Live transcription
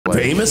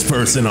place. Famous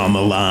person on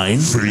the line.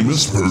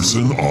 Famous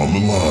person on the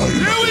line.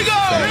 Here we go.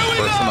 Famous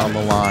person on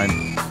the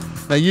line.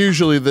 Now,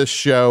 usually this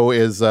show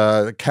is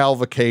a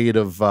cavalcade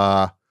of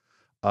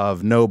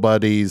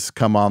nobodies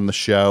come on the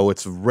show.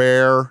 It's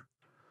rare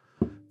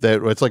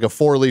that it's like a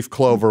four-leaf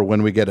clover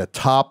when we get a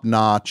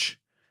top-notch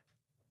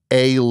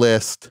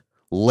A-list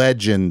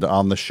legend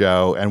on the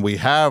show, and we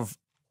have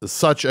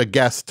such a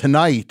guest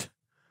tonight.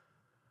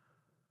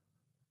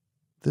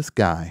 This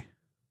guy.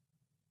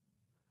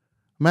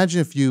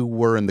 Imagine if you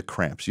were in the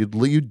Cramps.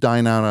 You'd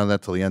dine out on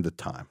that till the end of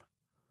time.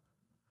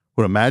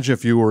 But imagine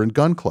if you were in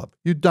Gun Club.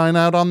 You'd dine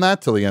out on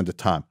that till the end of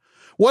time.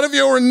 What if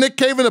you were in Nick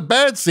Cave and the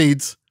Bad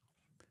Seeds?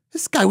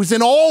 This guy was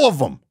in all of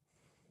them.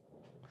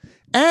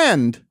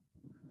 And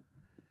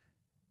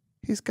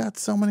he's got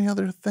so many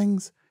other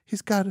things.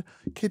 He's got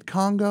Kid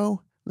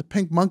Congo, the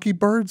Pink Monkey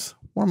Birds,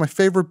 one of my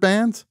favorite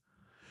bands.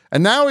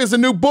 And now he has a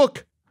new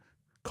book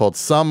called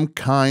Some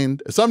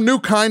New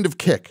Kind of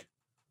Kick.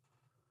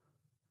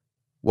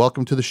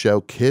 Welcome to the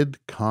show, Kid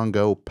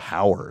Congo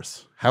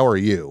Powers. How are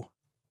you?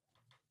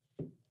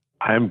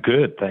 I'm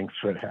good. Thanks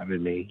for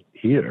having me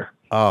here.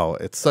 Oh,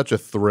 it's such a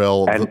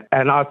thrill.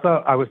 And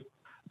also I was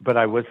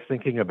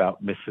thinking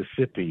about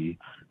Mississippi,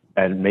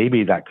 and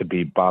maybe that could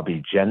be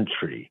Bobby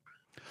Gentry.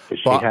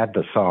 She had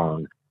the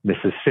song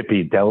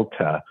Mississippi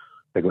Delta.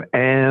 They go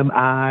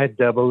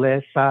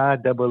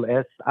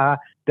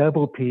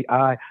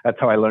MISSI-SSI-P-I. That's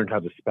how I learned how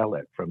to spell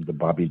it, from the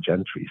Bobby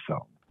Gentry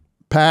song.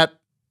 Pat,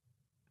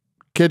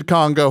 Kid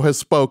Congo has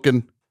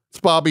spoken. It's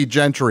Bobby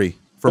Gentry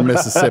from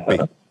Mississippi.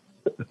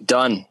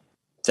 Done.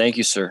 Thank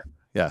you, sir.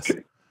 Yes.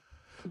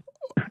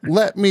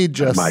 Let me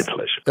just... My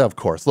pleasure. Of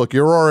course. Look,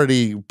 you're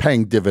already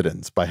paying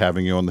dividends by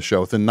having you on the show.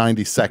 Within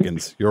 90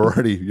 seconds,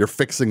 you're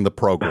fixing the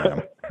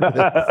program.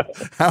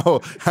 How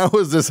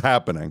is this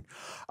happening?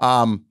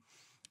 I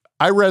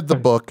read the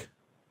book,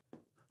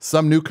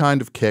 Some New Kind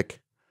of Kick.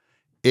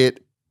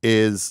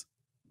 It's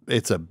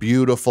a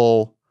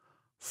beautiful,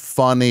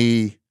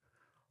 funny,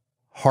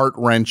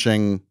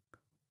 heart-wrenching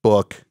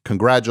book.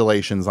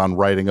 Congratulations on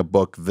writing a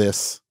book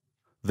this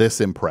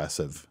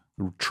impressive.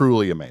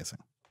 Truly amazing.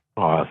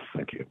 Oh,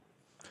 thank you.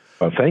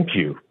 Well, thank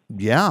you.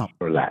 Yeah.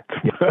 For that.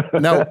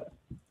 Now,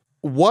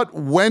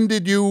 when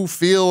did you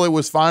feel it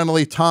was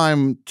finally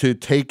time to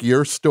take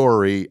your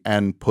story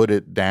and put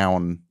it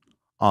down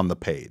on the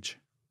page?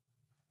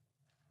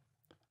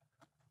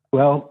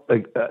 Well,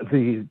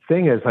 the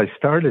thing is, I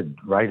started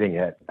writing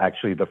it,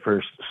 actually the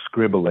first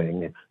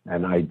scribbling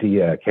and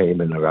idea came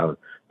in around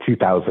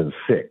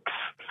 2006.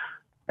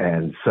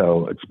 And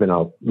so it's been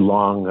a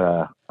long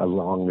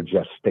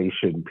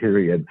gestation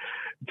period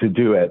to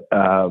do it.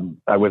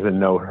 I was in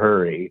no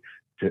hurry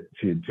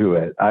to do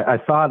it. I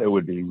thought it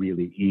would be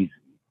really easy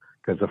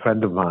because a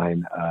friend of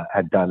mine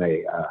had done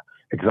a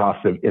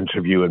exhaustive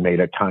interview and made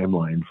a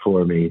timeline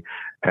for me.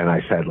 And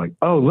I said, like,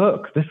 oh,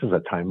 look, this is a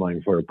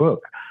timeline for a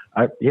book.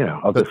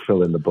 I'll just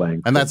fill in the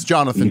blanks. And that's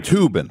Jonathan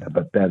Tobin.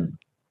 But then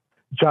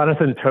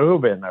Jonathan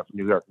Tobin of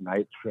New York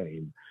Night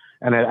Train.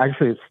 And it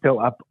actually is still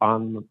up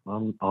on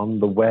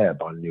the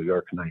web, on New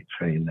York Night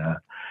Train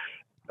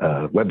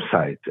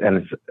website.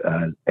 And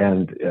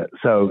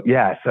so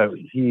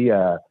he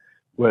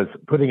was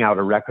putting out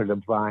a record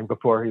of mine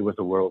before he was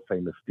a world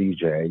famous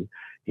DJ.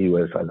 He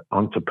was an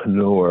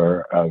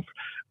entrepreneur of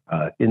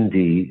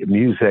indie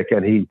music,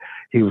 and he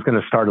was going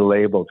to start a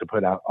label to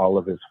put out all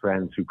of his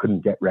friends who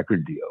couldn't get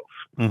record deals.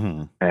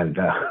 Mm-hmm. And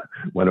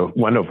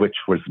one of which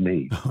was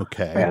me.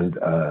 Okay. And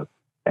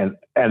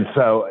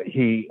so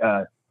he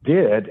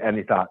did, and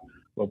he thought,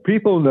 well,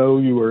 people know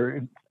you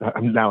were.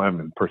 Now I'm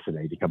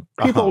impersonating him.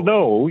 People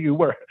know you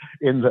were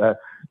in the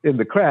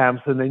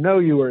Cramps, and they know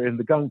you were in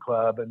the Gun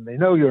Club, and they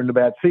know you're in the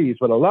Bad Seeds.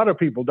 But a lot of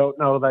people don't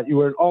know that you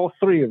were in all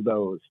three of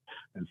those.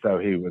 And so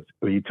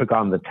he took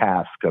on the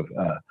task of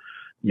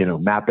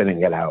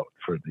mapping it out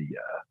for the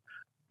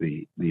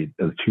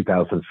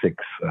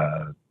 2006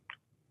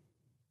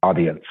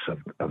 audience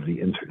of the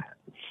internet.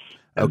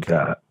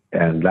 Okay.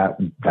 And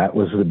that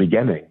was the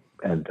beginning.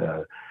 And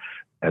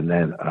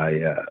then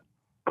I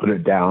put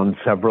it down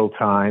several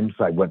times.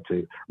 I went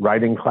to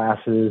writing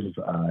classes.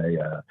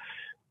 I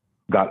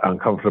got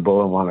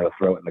uncomfortable and wanted to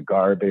throw it in the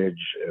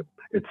garbage.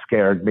 It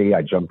scared me.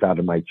 I jumped out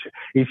of my chair.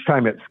 Each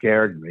time it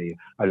scared me,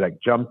 I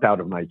jumped out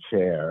of my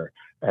chair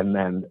and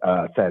then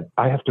said,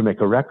 I have to make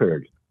a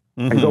record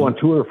and go on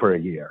tour for a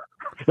year.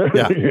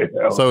 Yeah.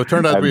 So it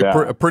turned out to be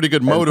a pretty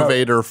good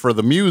motivator for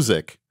the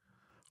music.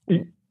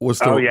 Was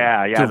to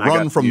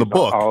run from the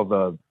book.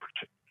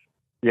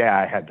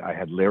 I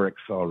had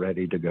lyrics all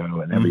ready to go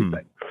and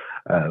everything.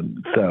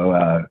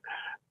 So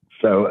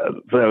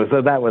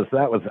that was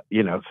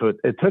so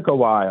it took a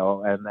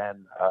while, and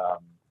then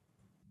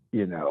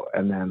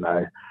and then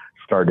I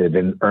started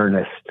in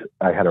earnest.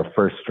 I had a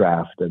first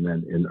draft, and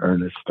then in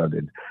earnest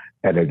started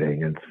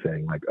editing and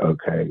saying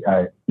okay,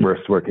 I was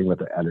working with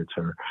the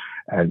editor,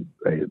 and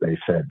they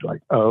said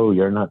oh,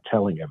 you're not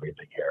telling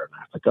everything here, and I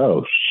was like,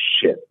 oh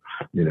shit.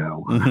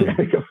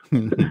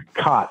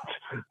 Caught,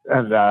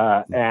 and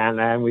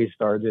then we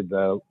started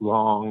the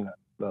long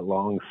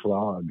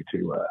slog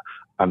to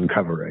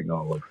uncovering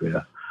all of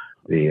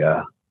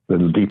the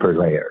deeper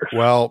layers.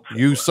 Well,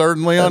 you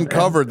certainly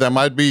uncovered them.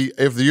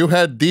 If you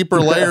had deeper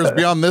layers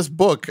beyond this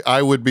book,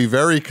 I would be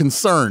very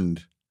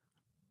concerned.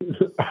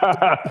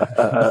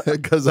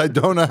 Because I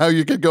don't know how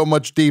you could go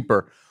much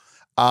deeper.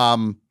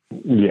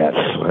 Yes.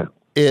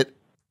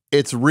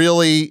 It's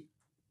really,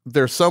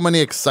 there's so many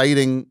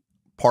exciting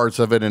parts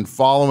of it, and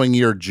following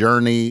your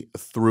journey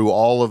through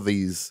all of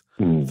these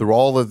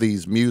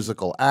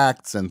musical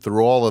acts and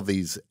through all of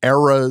these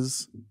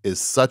eras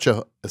is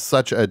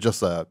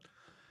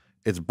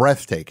it's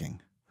breathtaking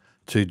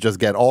to just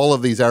get all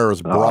of these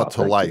eras brought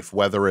to life,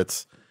 whether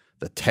it's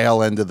the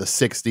tail end of the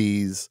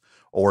 60s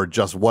or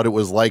just what it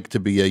was like to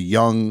be a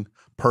young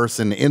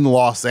person in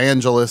Los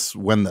Angeles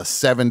when the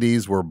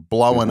 70s were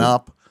blowing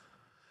up,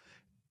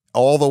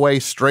 all the way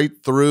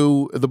straight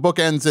through. The book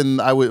ends in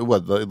the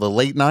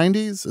late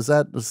 90s? Is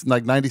that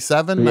like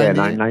 97? Yeah,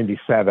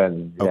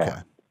 97. Yeah. Okay.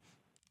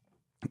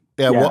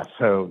 Yeah.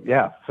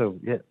 So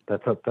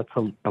that's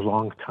a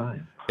long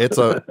time. It's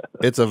a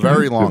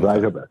very long time. I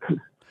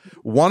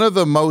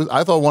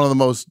thought one of the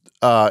most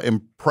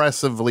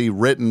impressively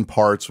written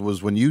parts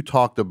was when you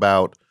talked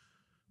about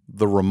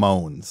the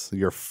Ramones,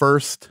 your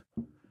first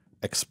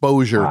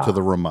exposure to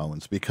the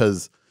Ramones,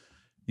 because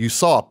you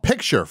saw a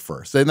picture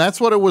first, and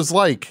that's what it was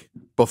like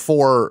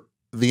before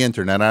the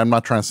internet. I'm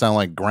not trying to sound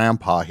like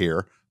grandpa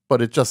here,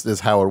 but it just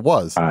is how it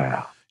was.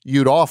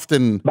 You'd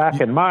often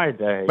back in my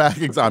day.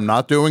 I'm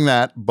not doing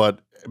that, but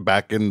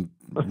back in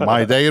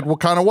my day, it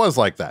kind of was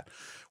like that,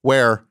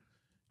 where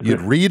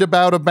you'd read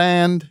about a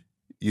band,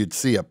 you'd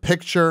see a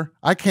picture.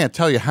 I can't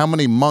tell you how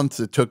many months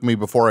it took me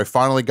before I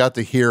finally got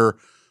to hear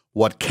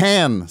what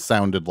Can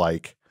sounded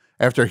like.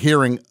 After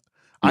hearing,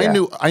 I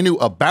knew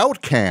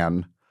about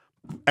Can,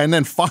 and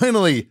then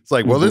finally it's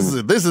like, well,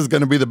 this is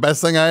going to be the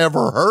best thing I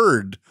ever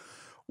heard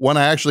when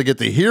I actually get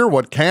to hear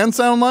what Can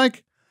sound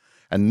like.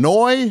 And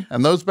Noi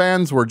and those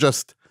bands were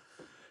just,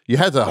 you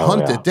had to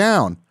hunt it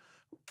down.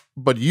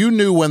 But you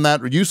knew when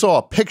you saw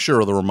a picture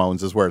of the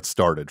Ramones is where it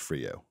started for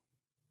you.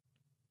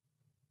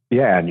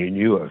 Yeah, and you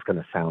knew it was going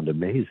to sound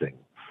amazing.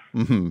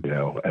 You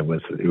know, it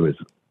was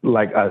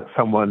like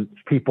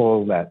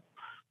people that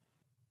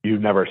you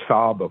never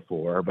saw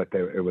before, but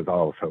it was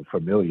all so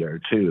familiar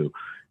too,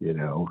 you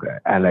know,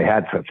 and they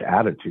had such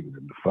attitude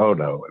in the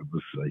photo. It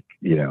was like,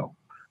 you know,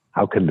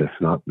 how can this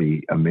not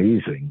be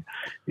amazing,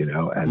 you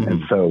know?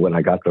 And so when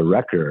I got the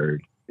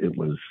record, it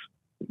was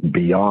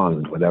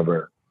beyond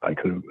whatever I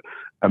could have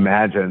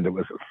imagined. It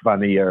was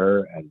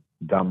funnier and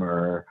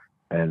dumber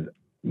and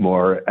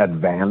more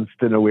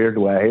advanced in a weird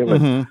way. It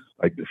was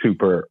like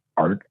super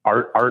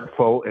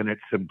artful in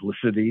its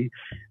simplicity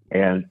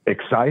and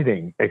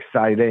exciting.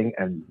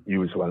 And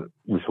you just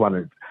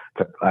wanted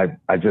to,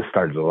 I just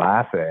started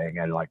laughing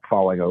and like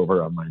falling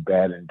over on my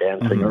bed and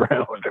dancing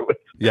around. It was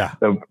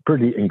a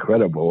pretty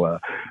incredible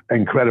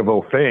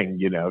thing,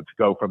 you know, to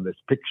go from this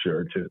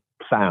picture to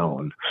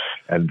sound.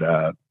 And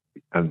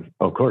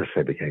of course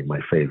they became my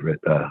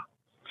favorite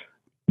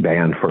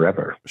band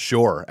forever.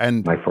 Sure.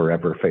 And my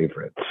forever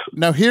favorites.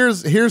 Now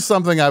here's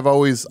something I've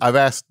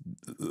asked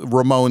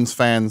Ramones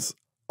fans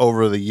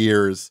over the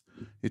years.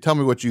 You tell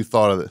me what you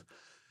thought of it.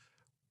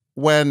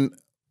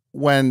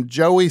 When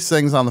Joey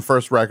sings on the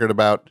first record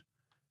about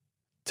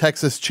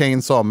Texas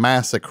Chainsaw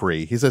Massacre,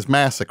 he says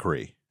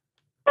massacre.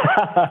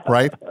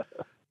 Right?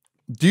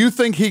 Do you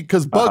think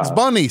because Bugs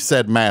Bunny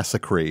said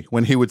massacre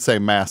when he would say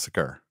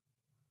massacre?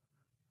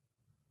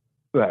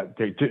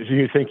 Do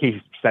you think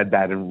he said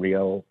that in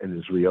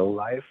his real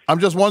life? I'm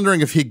just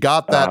wondering if he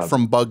got that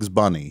from Bugs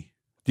Bunny.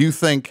 Do you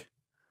think?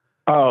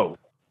 Oh,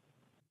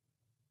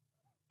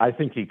 I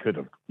think he could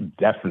have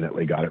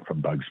definitely got it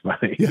from Bugs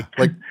Bunny. Yeah,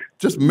 like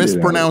just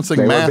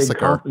mispronouncing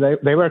massacre.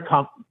 They were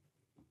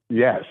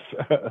yes.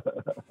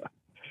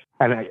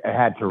 And I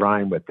had to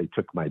rhyme with "They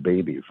took my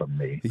baby from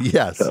me."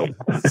 Yes. So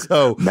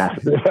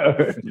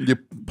you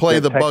play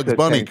the Bugs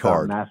Bunny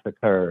card.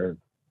 Massacre.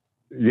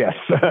 Yes.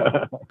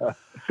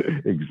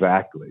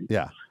 Exactly.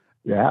 Yeah.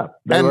 Yeah.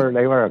 They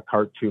were a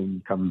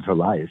cartoon come to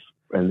life,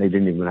 and they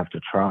didn't even have to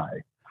try.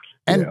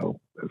 And you know,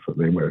 so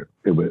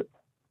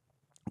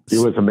it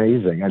was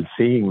amazing, and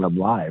seeing them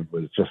live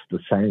was just the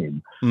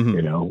same.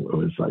 You know, it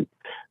was like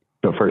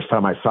the first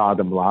time I saw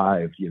them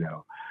live. You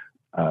know,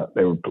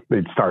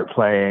 they'd start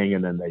playing,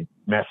 and then they'd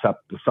mess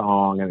up the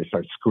song, and they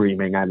start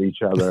screaming at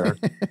each other.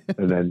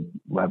 And then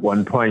at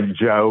one point,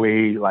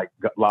 Joey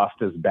lost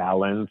his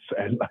balance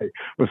and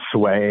was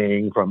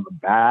swaying from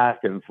back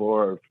and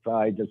forth,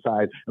 side to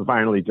side, and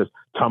finally just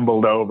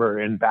tumbled over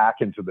and back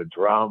into the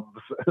drums.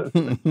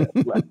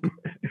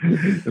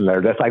 And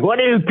they're just like, "What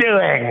are you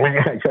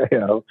doing?" You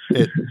know.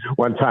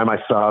 One time I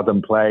saw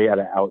them play at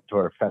an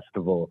outdoor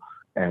festival,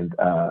 and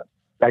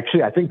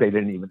actually, I think they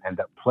didn't even end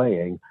up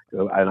playing.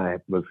 And I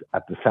was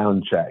at the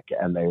sound check,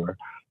 and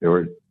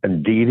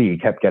and Dee Dee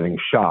kept getting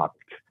shocked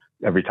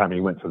every time he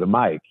went to the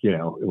mic. You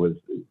know, it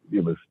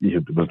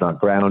was not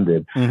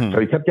grounded, so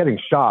he kept getting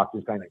shocked.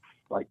 He's kind of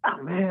like,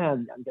 "Oh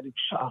man, I'm getting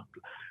shocked."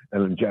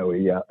 And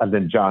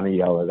then Johnny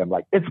yelled at him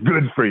like, "It's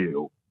good for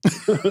you."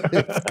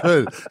 It's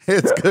good.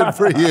 It's good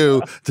for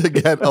you to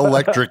get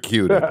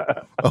electrocuted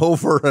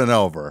over and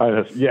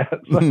over. Yes.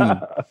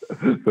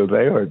 So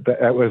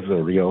that was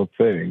a real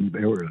thing.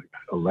 They were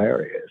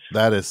hilarious.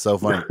 That is so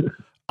funny.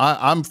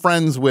 I'm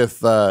friends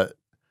with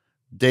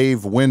Dave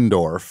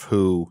Windorf,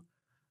 who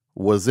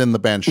was in the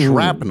band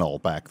Shrapnel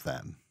back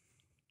then.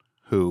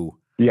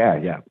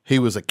 He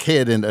was a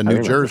kid in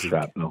New Jersey.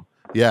 Shrapnel.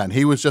 Yeah, and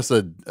he was just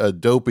a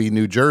dopey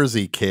New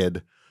Jersey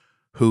kid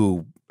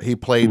who he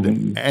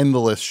played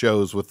endless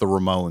shows with the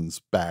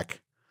Ramones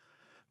back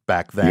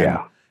then.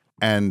 Yeah.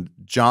 And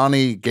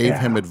Johnny gave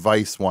him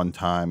advice one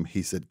time.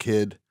 He said,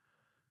 "Kid,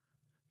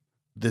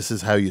 this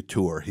is how you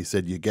tour." He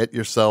said, "You get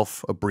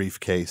yourself a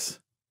briefcase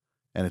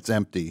and it's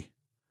empty,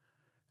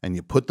 and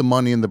you put the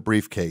money in the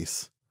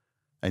briefcase,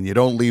 and you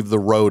don't leave the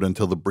road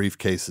until the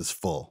briefcase is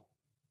full."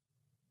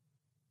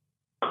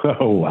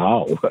 Oh,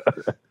 wow.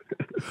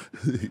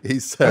 He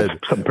said,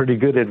 "That's some pretty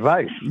good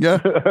advice." Yeah.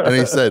 And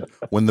he said,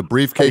 when the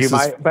briefcase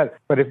but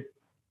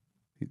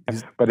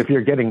if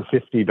you're getting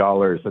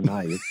 $50 a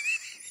night,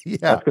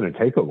 that's going to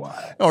take a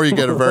while. Or you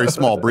get a very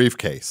small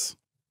briefcase.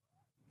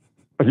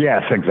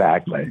 Yes,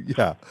 exactly.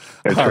 Yeah.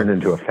 It turned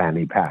into a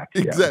fanny pack.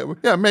 Exactly.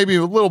 Yeah, maybe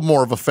a little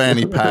more of a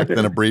fanny pack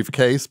than a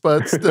briefcase,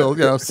 but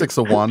still, 6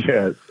 of 1.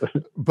 Yes.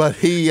 But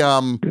he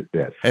and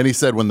he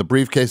said, when the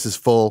briefcase is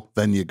full,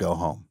 then you go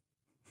home.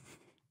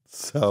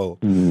 So,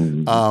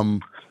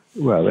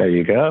 well, there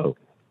you go.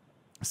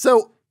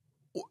 So,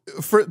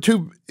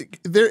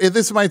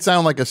 this might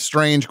sound like a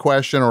strange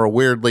question or a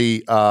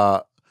weirdly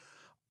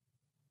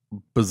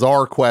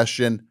bizarre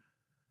question.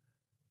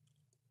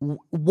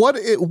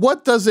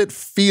 What does it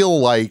feel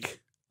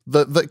like?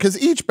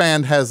 Because each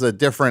band has a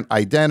different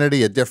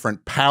identity, a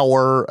different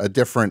power, a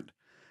different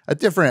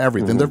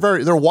everything.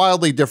 They're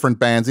wildly different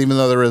bands, even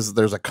though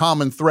there's a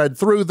common thread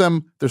through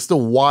them. They're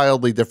still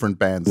wildly different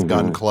bands.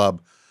 Gun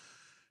Club,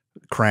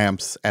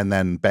 Cramps, and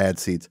then Bad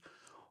Seeds.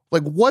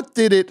 Like, what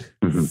did it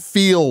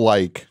feel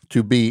like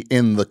to be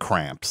in the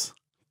Cramps?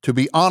 To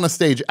be on a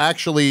stage,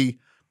 actually,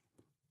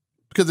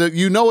 because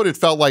you know what it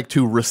felt like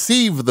to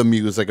receive the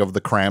music of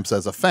the Cramps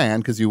as a fan,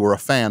 because you were a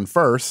fan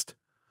first.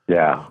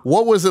 Yeah.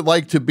 What was it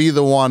like to be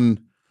the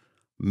one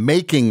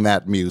making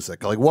that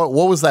music? Like, what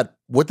was that?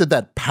 What did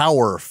that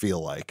power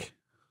feel like?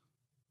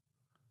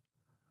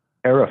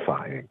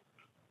 Terrifying.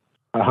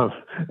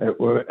 It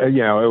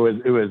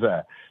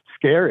was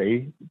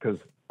scary because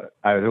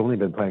I had only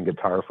been playing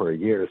guitar for a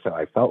year, so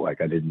I felt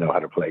like I didn't know how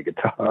to play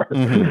guitar.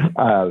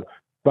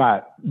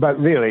 But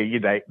really,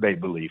 they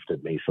believed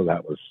in me, so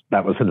that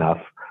was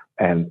enough.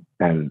 And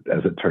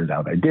as it turned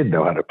out, I did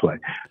know how to play.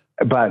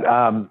 But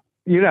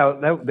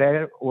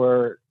there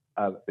were.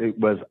 It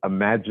was a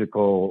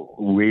magical,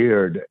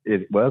 weird.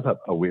 It was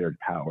a weird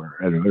power,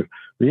 and it was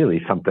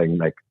really something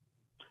like,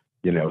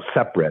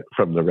 separate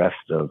from the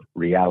rest of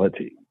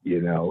reality.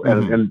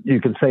 And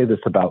you can say this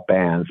about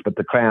bands, but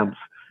the Cramps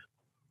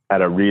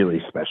had a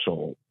really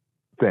special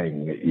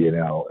thing.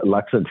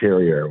 Lux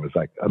Interior was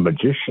like a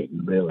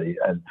magician, really,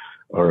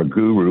 or a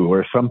guru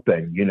or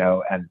something.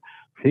 And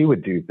he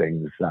would do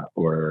things that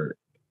were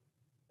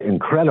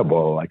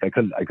incredible. Like I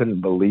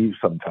couldn't believe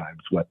sometimes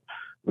what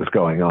was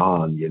going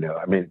on.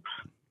 I mean,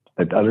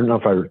 I don't know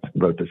if I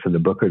wrote this in the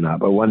book or not,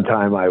 but one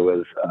time I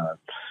was,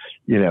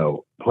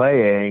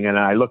 playing, and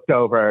I looked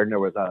over, and there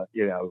was a,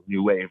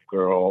 new wave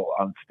girl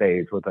on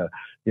stage with a,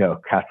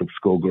 Catholic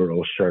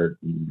schoolgirl shirt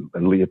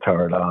and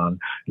leotard on,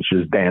 and she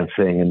was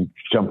dancing and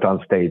jumped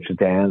on stage to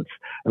dance.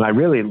 And I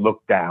really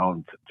looked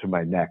down to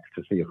my neck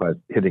to see if I was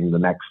hitting the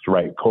next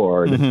right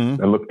chord, and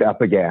looked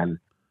up again.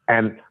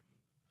 And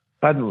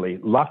suddenly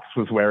Lux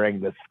was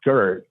wearing this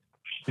skirt,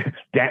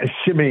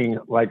 shimmying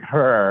like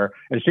her,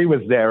 and she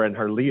was there in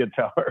her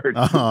leotard. And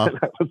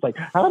I was like,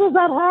 how does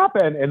that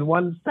happen in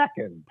 1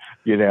 second?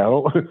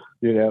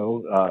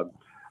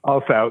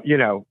 Also,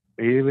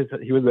 he was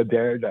a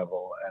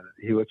daredevil, and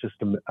he was just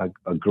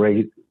a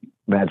great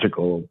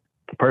magical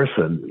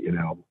person,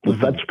 with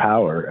such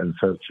power and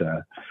such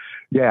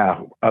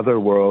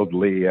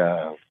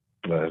otherworldly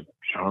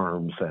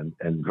charms and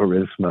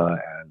charisma,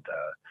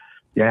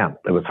 and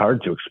it was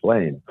hard to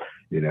explain.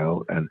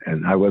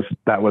 And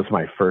that was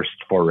my first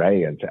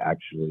foray into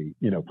actually,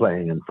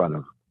 playing in front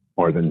of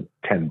more than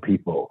 10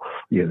 people,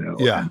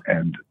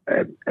 and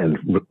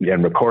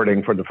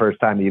recording for the first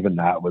time. Even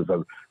that was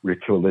a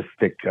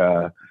ritualistic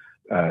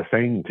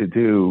thing to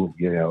do,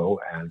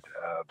 and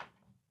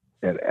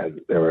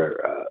there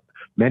were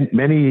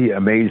many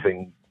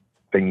amazing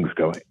things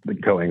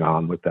going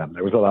on with them.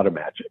 There was a lot of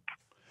magic.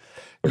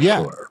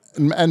 Sure.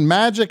 And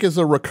magic is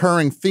a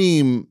recurring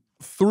theme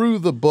through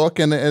the book,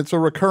 and it's a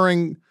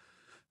recurring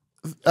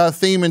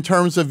theme in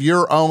terms of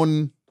your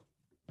own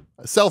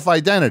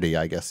self-identity,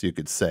 I guess you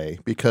could say,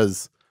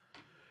 because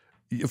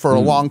for a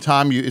long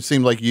time, it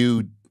seemed like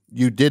you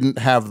didn't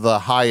have the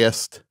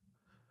highest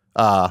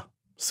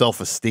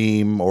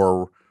self-esteem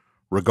or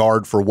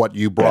regard for what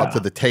you brought to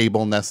the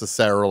table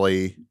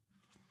necessarily.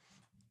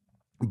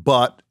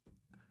 But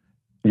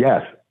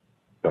yes,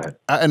 go ahead.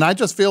 And I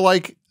just feel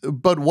like,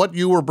 but what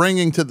you were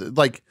bringing to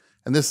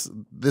and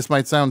this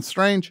might sound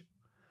strange,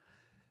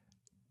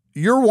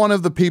 you're one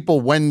of the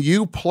people when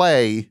you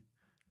play,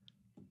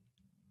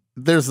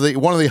 there's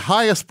one of the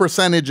highest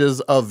percentages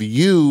of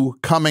you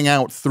coming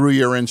out through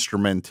your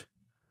instrument.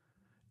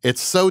 It's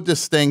so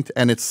distinct,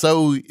 and it's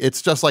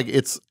just like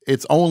it's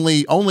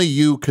only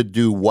you could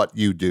do what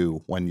you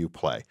do when you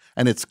play,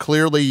 and it's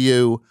clearly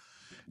you,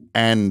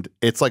 and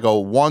it's like a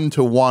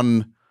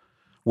 1-to-1.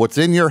 What's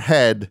in your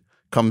head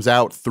comes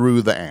out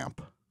through the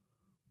amp.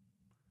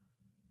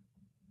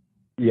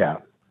 Yeah.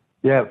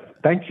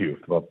 Thank you.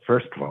 Well,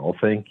 first of all,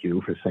 thank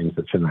you for saying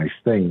such a nice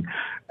thing,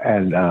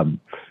 and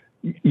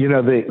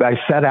I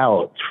set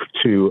out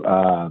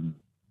to.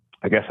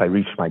 I guess I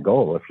reached my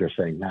goal if you're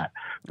saying that,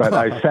 but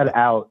I set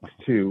out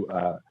to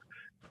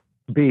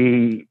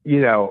be,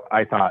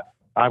 I thought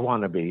I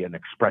want to be an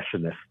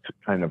expressionist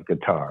kind of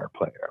guitar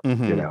player.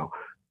 Mm-hmm.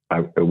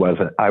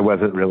 I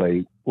wasn't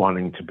really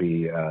wanting to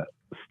be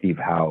Steve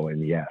Howe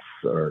in Yes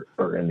or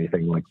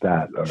anything like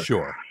that. Or,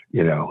 sure.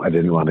 I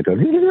didn't want to go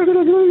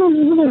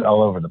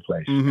all over the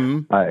place.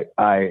 Mm-hmm.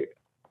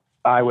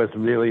 I was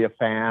really a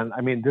fan.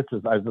 I mean,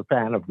 I was a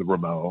fan of the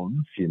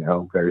Ramones,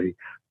 very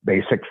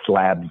basic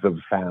slabs of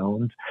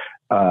sound.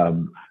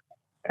 And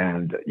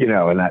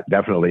that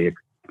definitely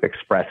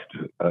expressed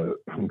a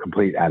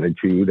complete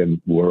attitude and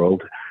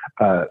world.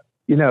 And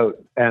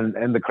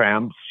the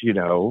Cramps,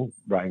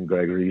 Brian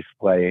Gregory's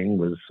playing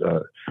was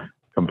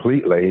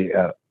completely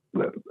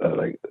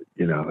like,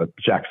 a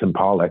Jackson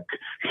Pollock,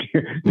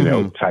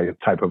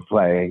 type of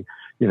playing.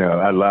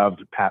 I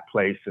loved Pat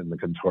Place and the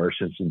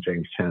Contortions and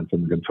James Chance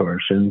and the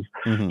Contortions.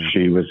 Mm-hmm.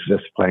 She was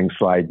just playing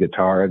slide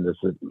guitar in this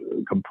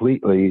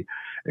completely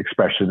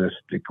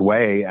expressionistic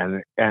way,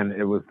 and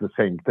it was the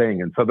same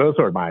thing. And so those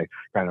are my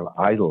kind of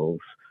idols.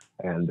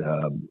 And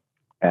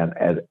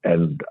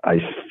I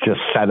just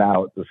set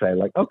out to say,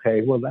 like,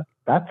 okay, well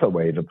that's a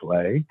way to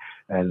play,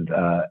 and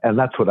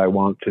that's what I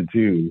want to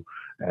do.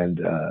 And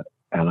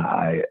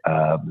I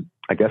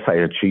guess I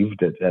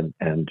achieved it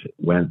and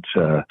went.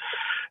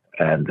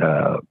 And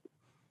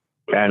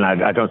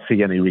I don't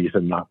see any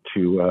reason not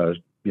to,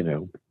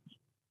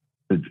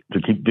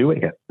 to keep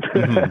doing it.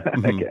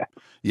 Mm-hmm.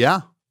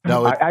 Yeah.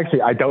 No,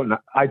 I don't know.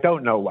 I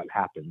don't know what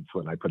happens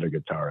when I put a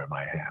guitar in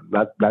my hand.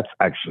 That's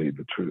actually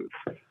the truth.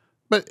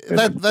 But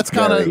that's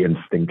kind of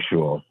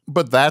instinctual.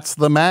 But that's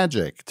the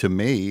magic to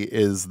me,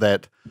 is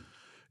that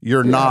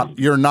you're not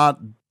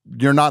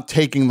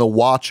taking the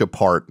watch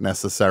apart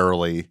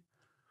necessarily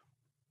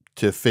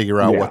to figure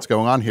out what's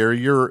going on here.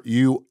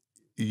 You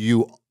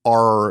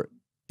are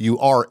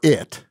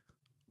it.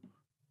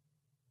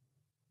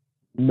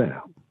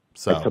 No,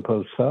 so I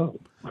suppose so.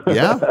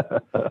 Yeah.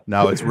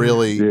 No, it's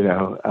really,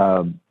 but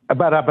I'm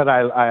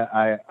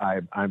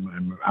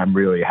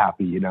really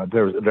happy.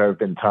 There have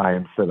been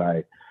times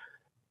that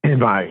in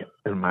my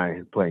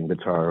playing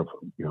guitar,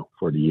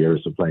 40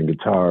 years of playing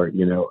guitar,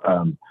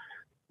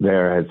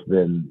 there has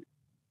been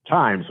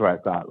times where I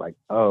thought, like,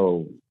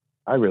 oh,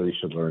 I really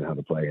should learn how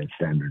to play in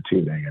standard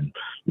tuning and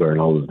learn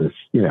all of this,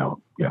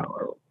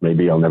 or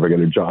maybe I'll never get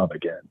a job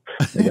again,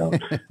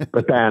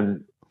 But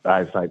then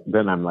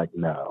I'm like,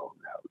 no.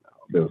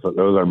 Those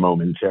are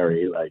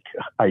momentary, like,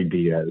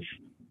 ideas,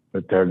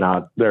 but they're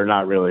not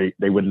really,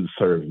 they wouldn't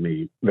serve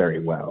me very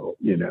well,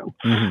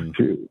 mm-hmm.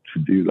 to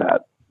do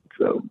that.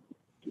 So,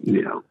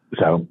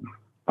 so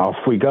off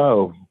we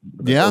go.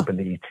 Open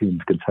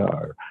E-tuned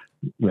guitar.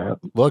 Yeah.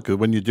 Look,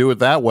 when you do it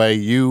that way,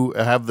 you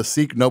have the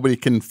secret. Nobody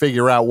can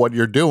figure out what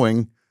you're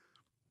doing.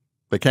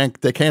 They can't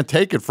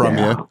take it from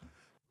you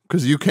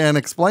because you can't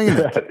explain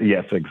it.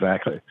 Yes,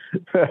 exactly.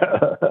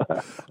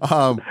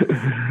 Well,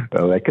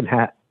 they can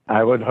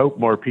I would hope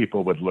more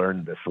people would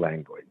learn this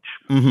language.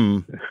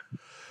 Mm-hmm.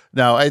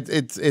 No,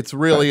 it's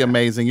really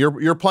amazing.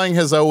 Your playing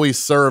has always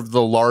served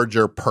the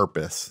larger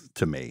purpose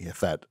to me, if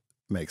that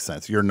makes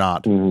sense. You're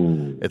not.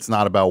 It's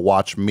not about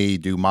watch me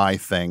do my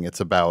thing. It's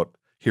about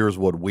here's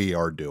what we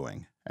are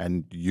doing,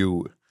 and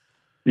you.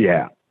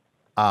 Yeah.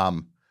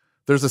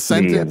 There's a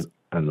sentence,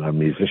 and our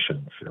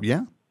musicians.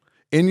 Yeah.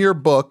 In your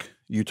book,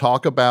 you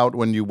talk about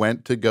when you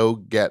went to go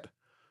get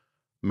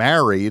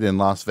married in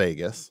Las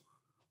Vegas,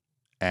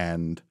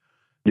 and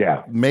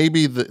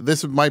maybe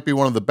this might be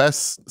one of the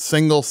best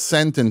single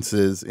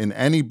sentences in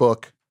any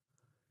book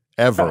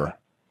ever.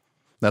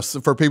 Now,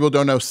 for people who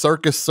don't know,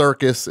 Circus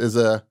Circus is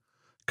a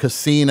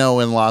casino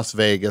in Las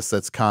Vegas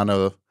that's kind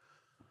of,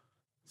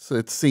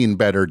 it's seen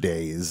better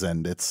days,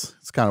 and it's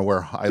kind of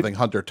where I think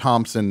Hunter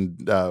Thompson,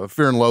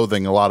 Fear and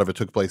Loathing, a lot of it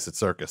took place at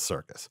Circus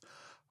Circus,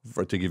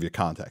 to give you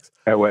context.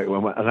 Wait,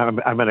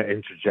 I'm going to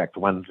interject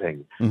one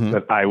thing. Mm-hmm.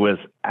 That I was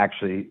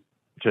actually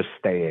just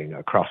staying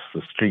across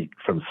the street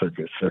from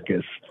Circus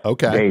Circus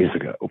days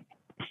ago.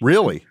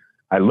 Really?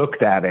 I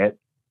looked at it.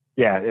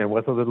 Yeah, it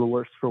was a little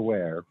worse for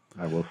wear,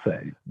 I will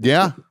say.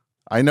 Yeah.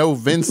 I know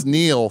Vince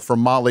Neil from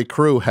Motley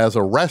Crue has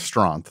a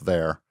restaurant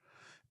there,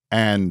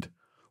 and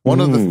one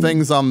of the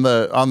things on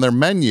their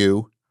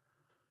menu,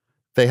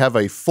 they have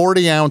a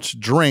 40-ounce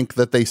drink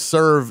that they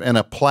serve in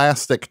a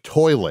plastic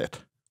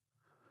toilet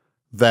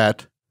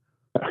that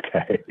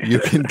Okay. You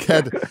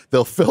can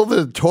they'll fill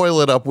the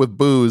toilet up with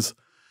booze,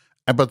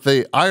 but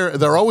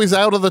they're always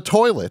out of the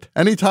toilet.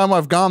 Anytime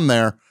I've gone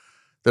there,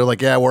 they're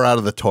like, yeah, we're out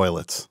of the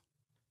toilets.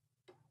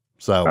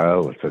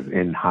 So it's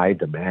in high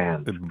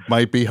demand. It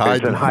might be high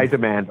demand. It's in high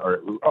demand,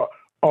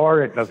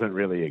 or it doesn't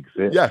really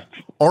exist. Yeah,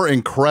 or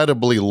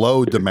incredibly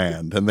low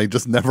demand, and they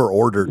just never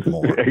ordered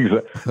more.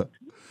 Exactly.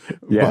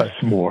 Yes,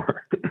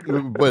 more.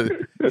 But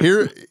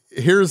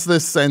here's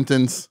this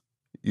sentence.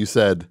 You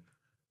said,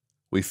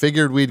 "We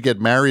figured we'd get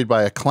married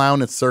by a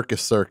clown at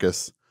Circus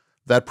Circus.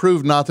 That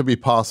proved not to be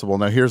possible."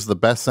 Now here's the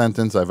best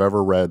sentence I've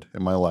ever read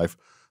in my life.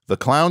 "The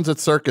clowns at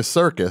Circus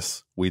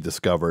Circus, we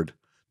discovered,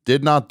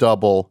 did not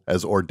double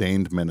as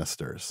ordained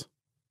ministers."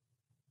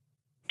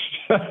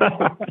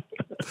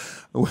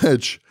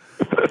 Which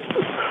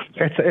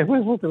it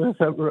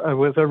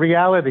was a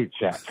reality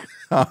check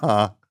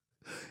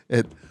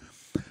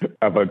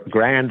of a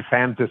grand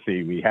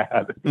fantasy we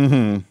had.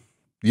 Mm-hmm.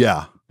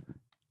 Yeah.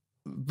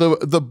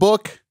 The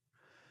book,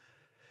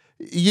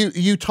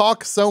 you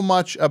talk so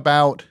much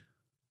about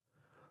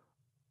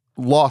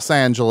Los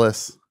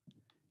Angeles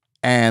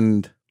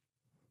and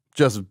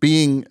just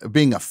being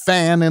a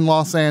fan in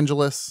Los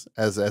Angeles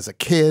as a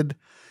kid,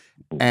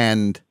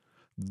 and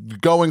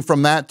going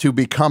from that to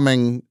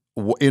becoming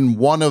in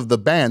one of the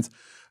bands.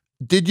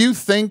 Did you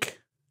think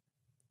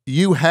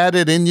you had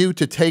it in you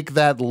to take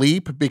that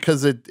leap?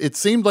 Because it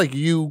seemed like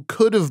you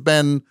could have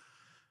been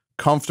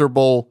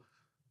comfortable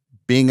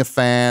being a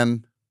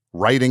fan,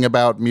 writing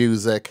about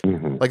music.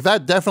 Mm-hmm. Like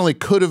that definitely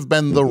could have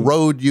been the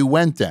road you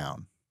went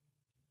down.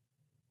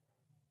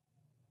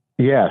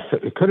 Yes,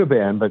 it could have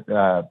been, but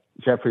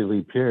Jeffrey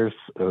Lee Pierce,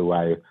 who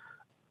I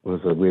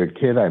was a weird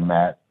kid I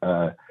met,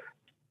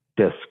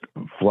 just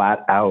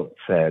flat out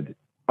said,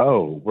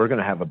 "Oh, we're going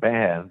to have a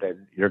band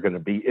and you're going to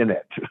be in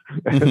it."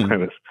 Mm-hmm. I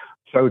was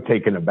so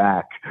taken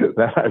aback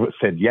that I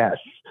said yes.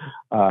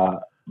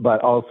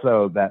 But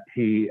also that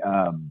he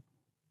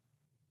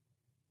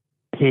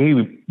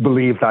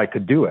believed I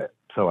could do it.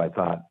 So I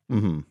thought,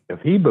 if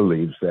he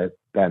believes it,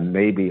 then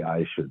maybe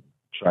I should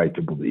try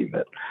to believe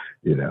it,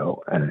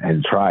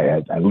 and try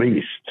it at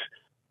least.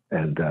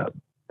 And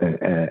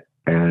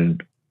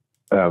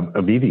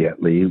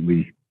immediately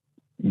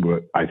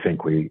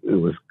it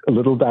was a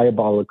little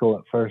diabolical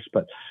at first,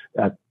 but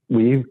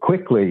we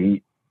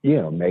quickly,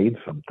 made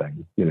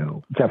something.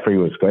 Jeffrey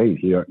was great.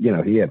 He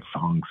had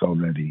songs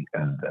already,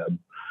 and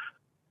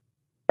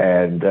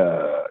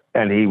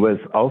he was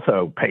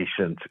also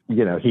patient.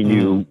 He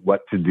knew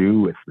what to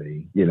do with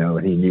me.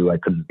 And he knew I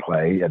couldn't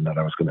play, and that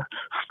I was going to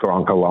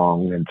stronk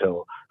along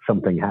until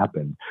something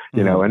happened.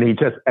 And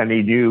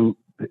he knew,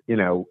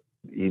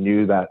 he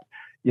knew that.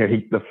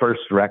 The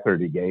first record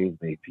he gave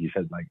me, he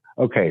said, like,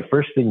 okay,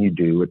 first thing you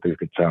do with the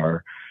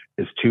guitar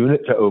is tune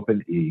it to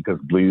open E, because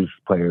blues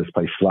players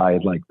play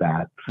slide like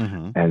that.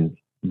 Mm-hmm. And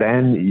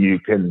then you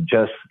can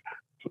just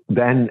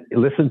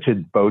listen to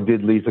Bo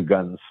Diddley's A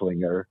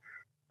Gunslinger.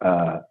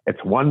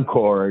 It's one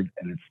chord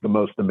and it's the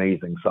most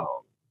amazing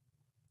song.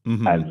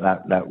 Mm-hmm. And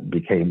that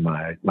became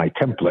my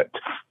template.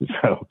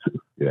 So,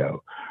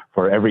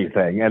 for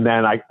everything. And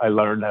then I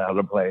learned how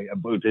to play a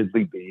Bo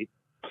Diddley beat.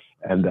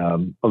 And a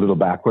little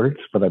backwards,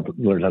 but I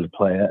learned how to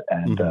play it,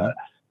 and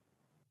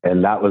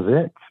that was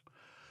it.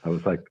 I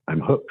was like, I'm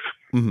hooked.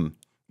 Mm-hmm.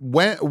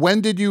 When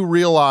did you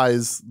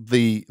realize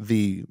the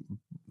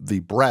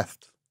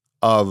breadth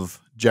of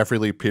Jeffrey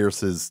Lee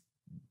Pierce's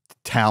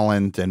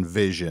talent and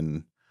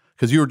vision?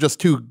 Because you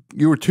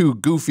were two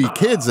goofy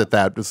kids at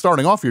that. But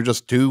starting off, you're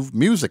just two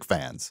music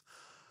fans.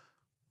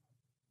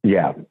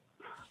 Yeah.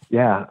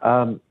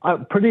 I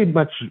pretty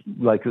much,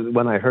 like,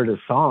 when I heard his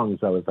songs,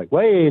 I was like,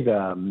 wait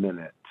a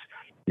minute.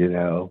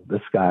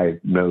 This guy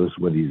knows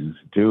what he's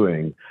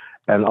doing.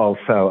 And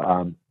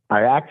also,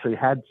 I actually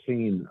had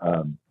seen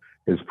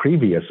his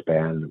previous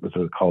band. It was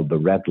called The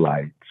Red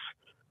Lights.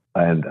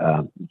 And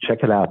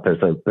check it out.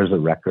 There's a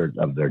record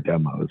of their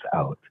demos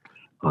out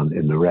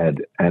in the Red.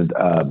 And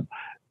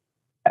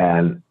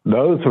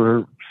those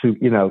were,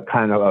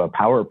 kind of a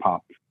power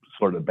pop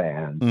sort of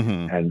band,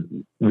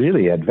 and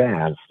really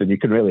advanced. And you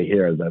can really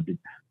hear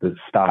the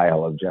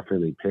style of Jeffrey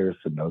Lee Pierce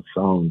in those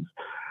songs.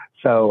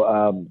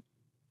 So,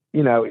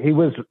 he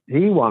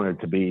wanted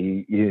to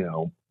be,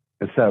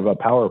 instead of a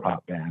power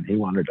pop band, he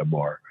wanted a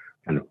more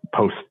kind of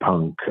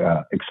post-punk,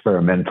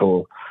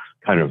 experimental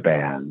kind of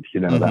band.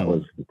 That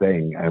was the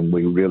thing. And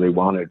we really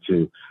wanted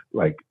to,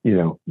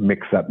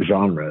 mix up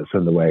genres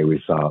in the way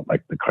we saw,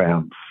 like, the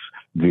Cramps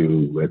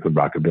do with the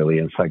rockabilly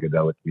and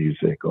psychedelic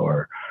music,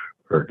 or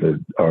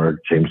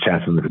James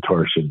Chance and the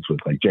Contortions with,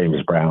 like,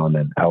 James Brown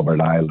and Albert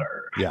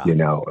Ayler. Yeah.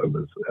 It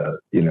was,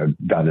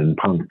 done in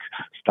punk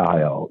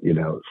style,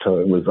 so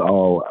it was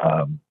all,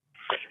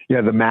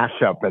 the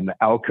mashup and the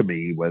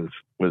alchemy was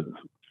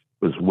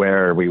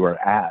where we were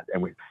at.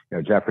 And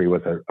Jeffrey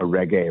was a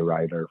reggae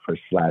writer for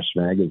Slash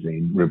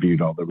magazine, reviewed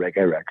all the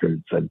reggae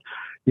records, and,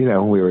 we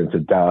were into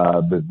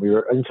dub, and we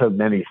were into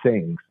many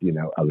things,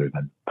 other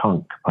than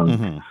punk.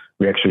 Mm-hmm.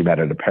 We actually met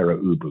at a Para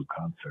Ubu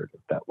concert,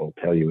 if that will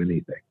tell you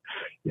anything.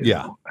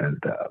 Yeah.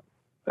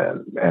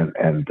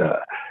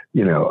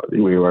 you know,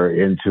 we were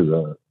into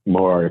the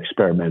more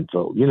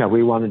experimental. You know,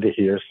 we wanted to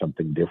hear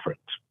something different.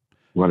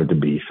 We wanted to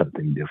be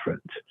something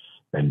different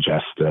than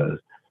just a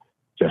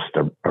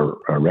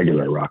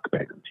regular rock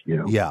band. You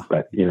know. Yeah.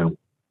 But you know,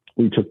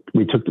 we took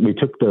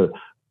the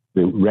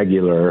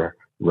regular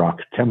rock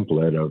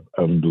template of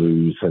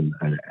blues and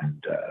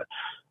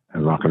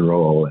rock and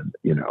roll, and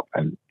you know,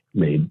 and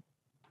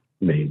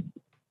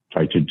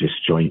tried to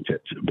disjoint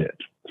it a bit,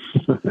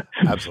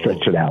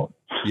 stretch it out.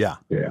 Yeah,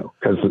 you know,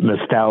 because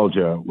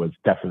nostalgia was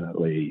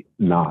definitely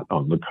not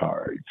on the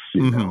cards.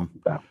 You know,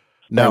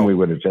 then we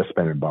would have just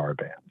been a bar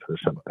band or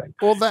something.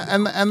 Well,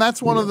 and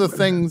that's one of the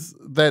things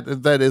that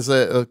is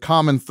a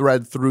common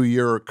thread through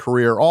your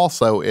career.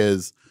 Also,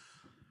 is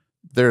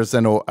there's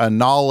a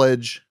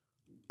knowledge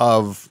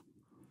of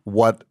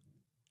what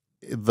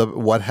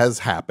has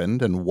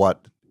happened and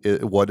what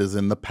is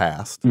in the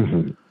past,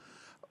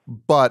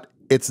 but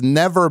it's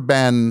never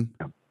been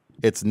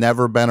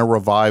a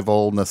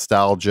revival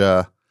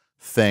nostalgia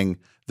thing.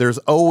 There's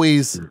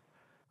always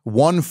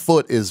one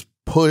foot is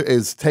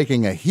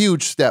taking a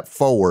huge step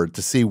forward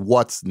to see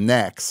what's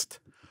next,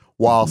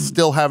 while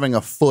still having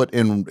a foot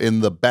in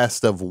the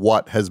best of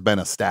what has been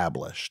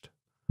established.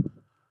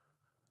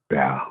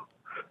 Yeah.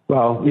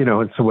 Well, you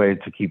know, it's a way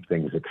to keep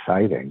things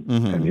exciting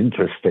and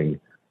interesting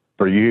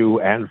for you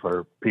and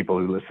for people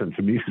who listen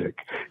to music.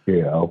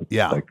 You know,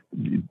 like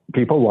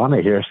people want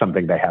to hear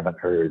something they haven't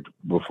heard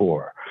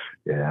before.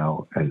 You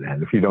know,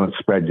 and if you don't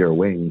spread your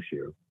wings,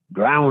 you're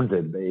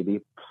grounded,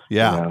 baby.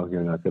 Yeah, you know,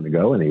 you're not going to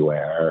go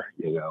anywhere.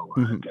 You know,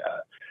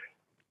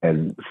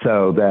 and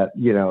so that,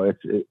 you know,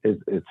 it's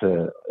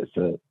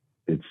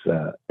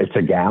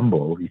a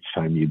gamble each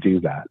time you do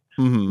that.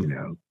 You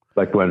know.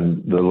 Like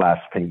when the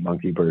last Pink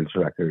Monkey Birds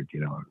record, you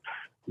know,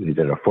 he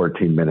did a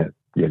 14-minute,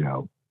 you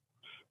know,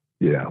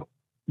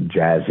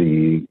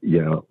 jazzy,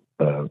 you know,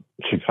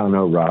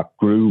 Chicano rock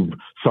groove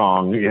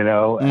song, you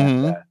know,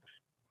 and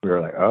we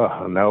were like,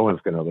 oh, no one's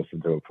going to listen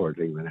to a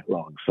 14-minute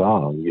long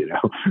song, you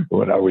know.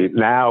 What are we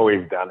now?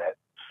 We've done it,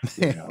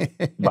 you know.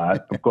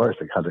 But of course,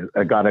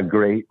 it got a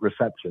great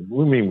reception.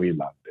 I mean, we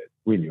loved it.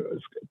 We knew it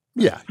was good.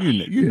 Yeah,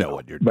 you know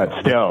what you're doing. But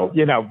still,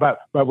 you know,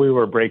 but we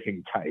were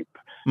breaking type.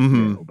 You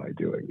know, by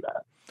doing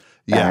that.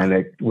 Yeah. And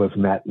it was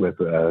met with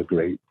a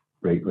great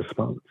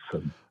response.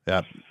 So.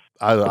 Yeah.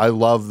 I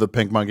love the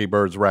Pink Monkey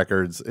Birds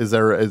records.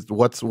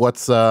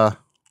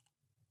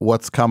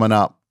 What's coming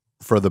up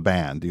for the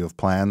band? Do you have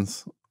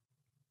plans?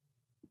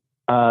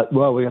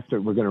 Well, we're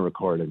going to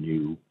record a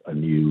new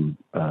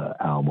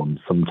album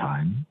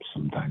sometime.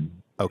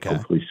 Okay.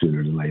 Hopefully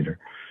sooner than later.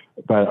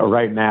 But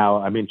right now,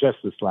 I mean, just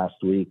this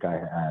last week, I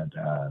had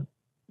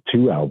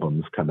 2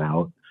 albums come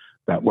out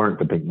that weren't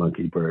the Pink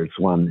Monkey Birds.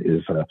 One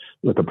is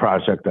with a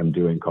project I'm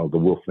doing called the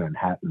Wolf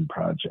Manhattan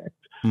Project.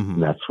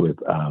 And that's with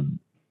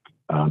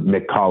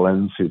Mick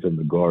Collins, who's in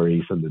the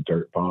Gories and the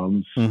Dirt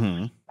Bombs,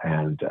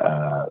 and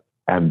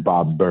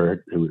Bob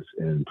Burt, who is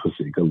in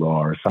Pussy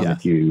Galore,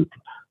 Sonic Youth.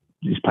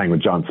 He's playing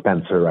with John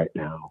Spencer right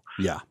now.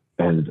 Yeah.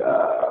 And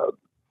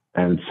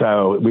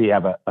so we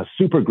have a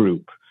super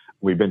group.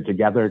 We've been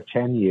together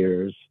 10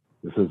 years.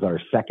 This is our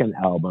second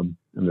album,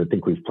 and I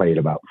think we've played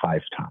about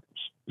 5 times.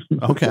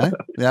 Okay.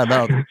 Yeah.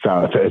 No.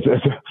 So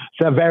it's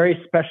a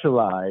very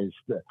specialized,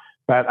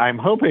 but I'm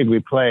hoping we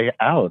play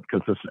out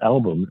because this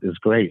album is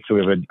great. So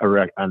we have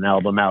an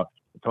album out.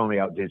 It's only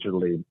out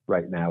digitally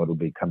right now. It'll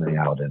be coming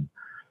out in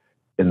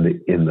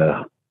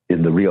the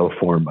real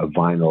form of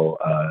vinyl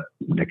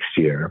next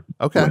year.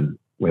 Okay.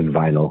 When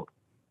the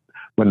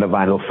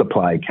vinyl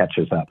supply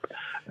catches up.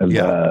 And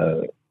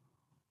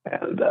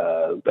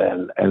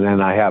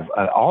then I have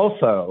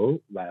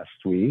also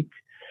last week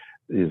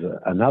is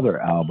another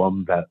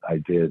album that I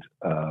did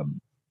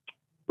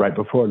right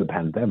before the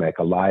pandemic,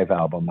 a live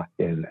album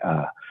in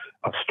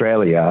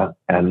Australia,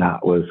 and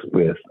that was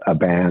with a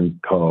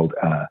band called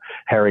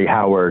Harry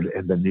Howard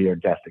and the Near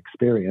Death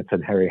Experience.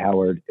 And Harry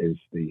Howard is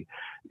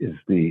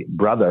the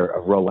brother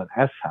of Roland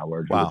S.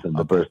 Howard, who was in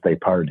the Birthday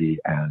Party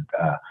and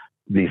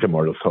These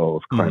Immortal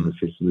Souls, Crime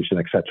and Solution,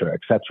 et cetera,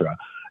 et cetera.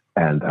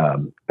 And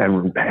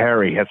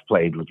Harry has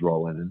played with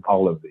Roland in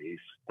all of these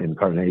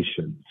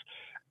incarnations.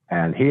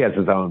 And he has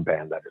his own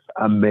band that is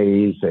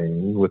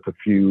amazing with a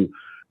few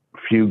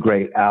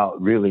great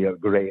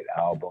great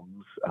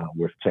albums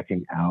worth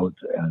checking out.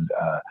 And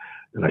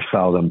I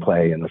saw them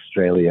play in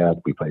Australia.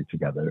 We played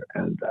together.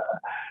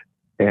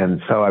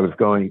 And so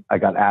I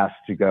got asked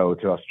to go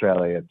to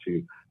Australia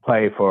to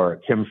play for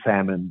Kim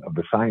Salmon of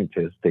The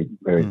Scientists, a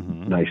very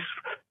nice,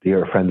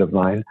 dear friend of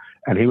mine.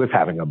 And he was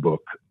having a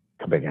book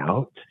coming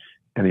out,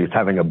 and he was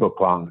having a book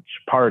launch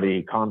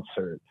party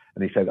concert.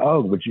 And he said,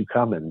 "Oh, would you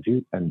come and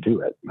do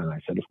it?" And I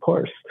said, "Of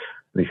course."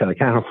 And he said, "I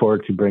can't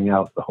afford to bring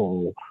out the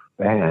whole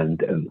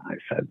band." And I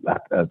said,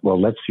 "Well,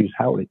 let's use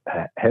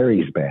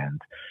Harry's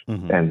band."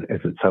 And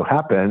as it so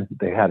happened,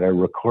 they had a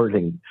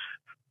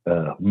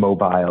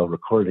mobile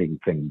recording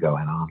thing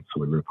going on,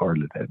 so we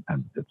recorded it,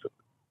 and it's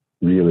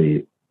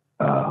really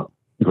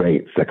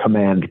greats, the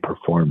command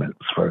performance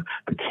for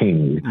the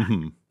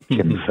king,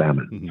 Kim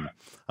Salmon,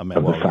 of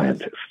the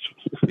scientists.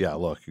 Yeah,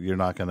 look, you're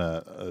not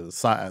gonna.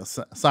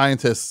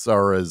 Scientists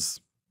are as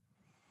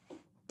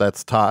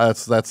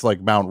that's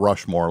like Mount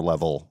Rushmore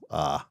level.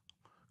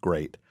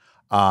 Great.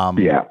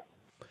 Yeah.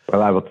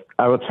 Well,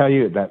 I will tell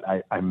you that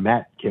I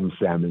met Kim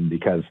Salmon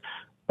because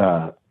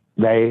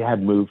they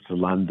had moved to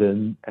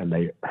London and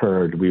they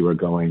heard we were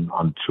going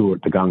on tour.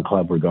 The Gun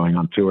Club were going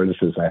on tour.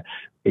 This is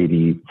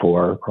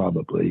 84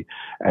 probably.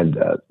 And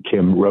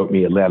Kim wrote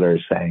me a letter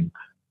saying,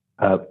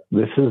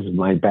 this is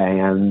my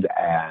band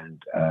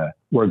and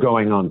we're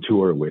going on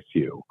tour with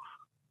you.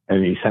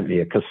 And he sent me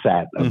a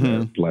cassette of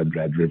the Blood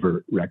Red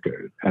River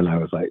record. And I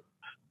was like,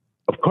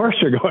 of course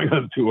you're going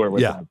on tour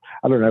with them.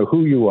 I don't know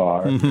who you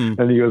are.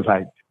 And he was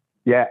like,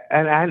 yeah.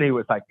 And he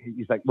was like,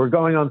 he's like, we're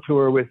going on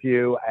tour with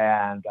you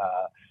and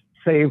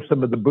save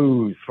some of the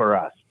booze for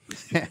us.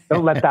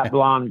 Don't let that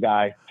blonde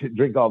guy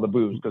drink all the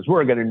booze because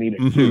we're going to need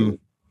it too.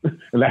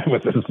 And that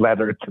was his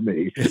letter to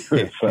me.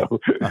 So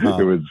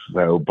it was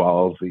so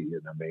ballsy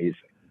and amazing.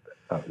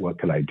 What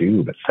could I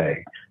do but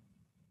say,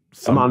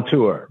 I'm on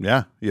tour.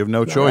 Yeah, you have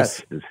no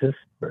choice. Is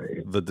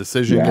history. The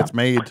decision gets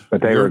made.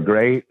 But they were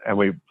great, and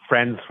we're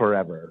friends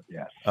forever.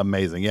 Yes.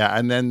 Amazing. Yeah,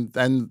 and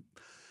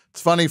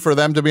it's funny for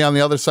them to be on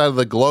the other side of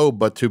the globe,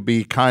 but to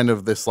be kind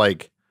of this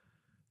like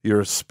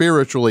you're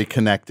spiritually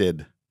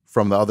connected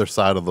from the other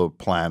side of the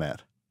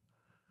planet.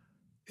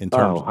 In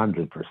terms,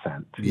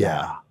 100%.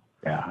 Yeah.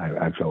 Yeah,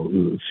 I feel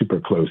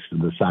super close to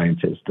the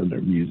scientists and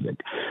their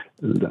music.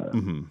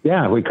 And,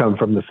 yeah, we come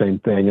from the same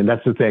thing. And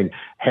that's the thing.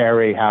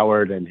 Harry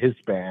Howard and his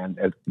band,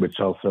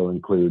 which also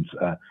includes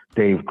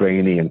Dave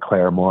Graney and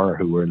Claire Moore,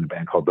 who were in a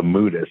band called The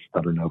Moodists.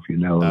 I don't know if you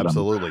know them.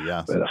 Absolutely,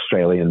 yes. An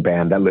Australian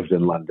band that lived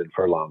in London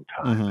for a long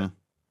time.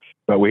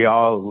 But we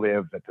all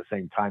lived at the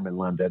same time in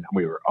London, and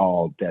we were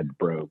all dead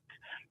broke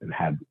and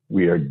had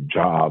weird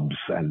jobs.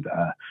 And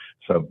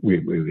so we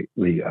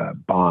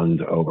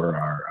bond over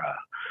our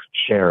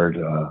shared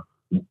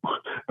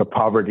the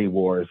poverty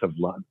wars of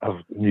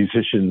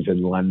musicians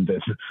in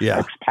London,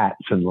 expats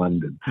in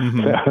London,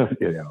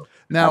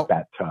 now, at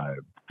that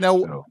time.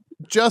 Now,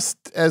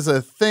 just as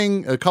a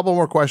thing, a couple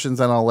more questions,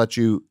 and I'll let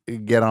you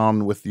get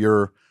on with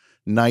your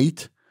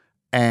night.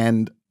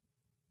 And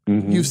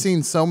you've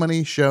seen so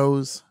many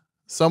shows,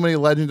 so many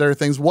legendary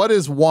things. What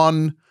is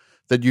one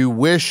that you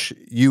wish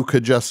you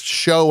could just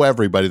show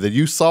everybody that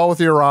you saw with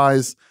your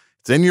eyes?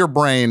 It's in your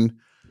brain.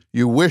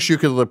 You wish you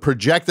could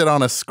project it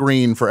on a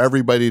screen for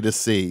everybody to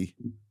see.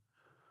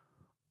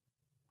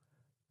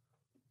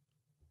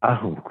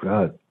 Oh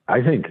God.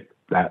 I think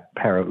that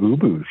Para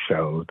Ubu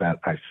show that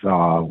I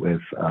saw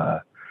with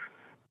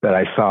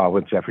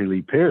Jeffrey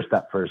Lee Pierce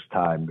that first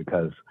time,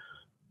 because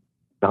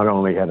not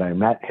only had I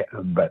met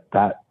him, but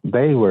that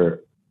they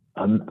were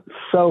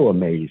so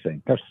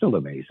amazing. They're still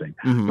amazing.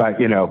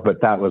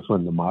 But that was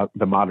when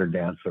the Modern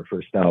Dance, their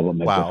first album,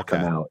 had just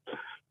come out,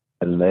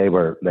 and they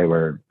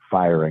were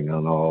firing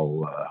on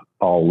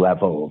all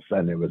levels,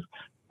 and it was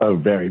a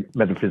very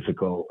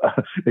metaphysical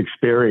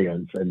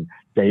experience. And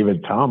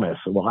David Thomas,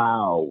 what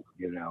a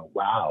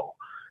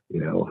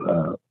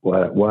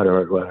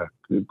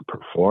good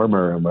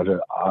performer, and what an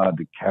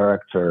odd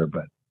character,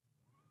 but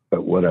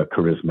what a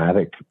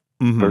charismatic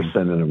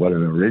person, and what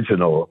an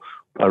original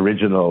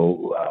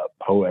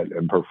poet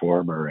and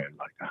performer,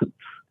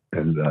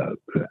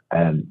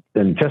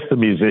 and just the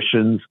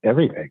musicians,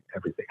 everything.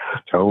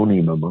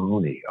 Tony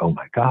Mamoni, oh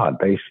my God,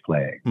 bass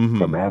playing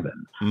from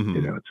heaven.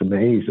 It's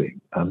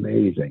amazing.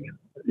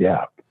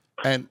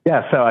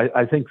 So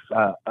I think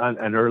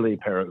an early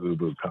Para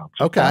Ubu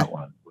concert, that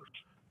one was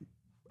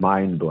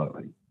mind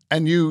blowing.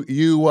 And you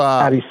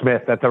Patti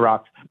Smith at the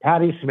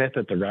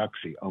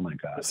Roxy. Oh my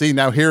God. See,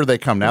 now here they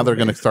come. Now they're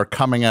going to start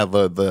coming out.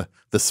 The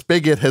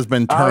spigot has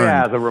been turned. Oh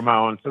yeah, the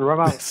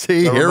Ramones.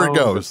 See, here it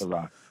goes.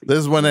 This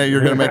is when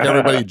you're going to make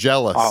everybody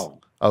jealous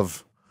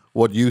of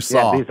what you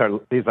saw. Yeah,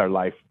 these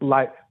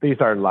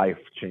are life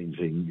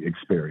changing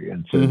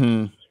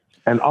experiences,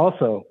 and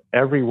also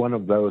every one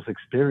of those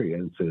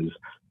experiences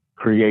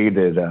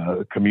created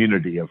a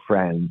community of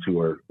friends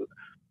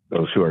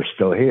those who are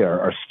still here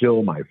are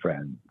still my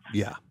friends.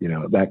 Yeah,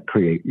 that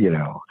create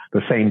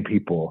the same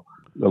people,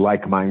 the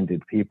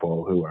like-minded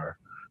people who are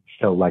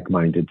still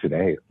like-minded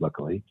today,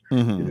 luckily,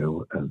 and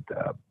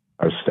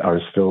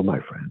are still my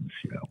friends.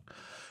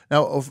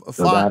 Now,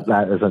 so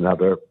that is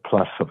another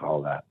plus of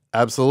all that.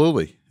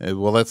 Absolutely.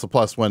 Well, that's a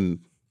plus when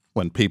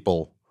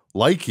people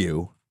like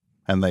you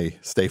and they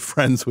stay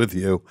friends with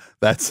you.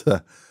 That's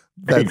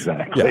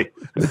exactly.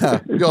 Yeah.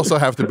 You also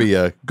have to be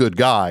a good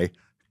guy.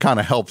 Kind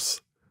of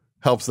helps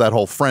that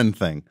whole friend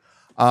thing.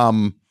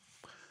 The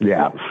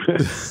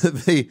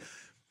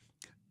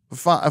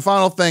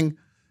final thing.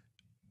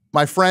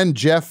 My friend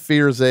Jeff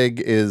Fierzig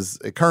is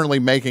currently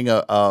making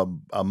a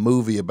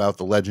movie about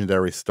the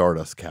legendary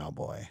Stardust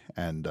Cowboy,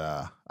 and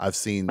I've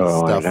seen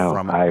stuff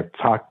from it.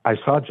 I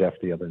saw Jeff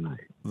the other night.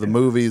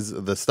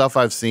 The stuff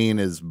I've seen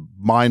is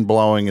mind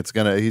blowing.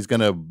 He's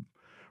gonna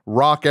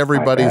rock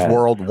everybody's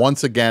world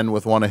once again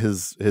with one of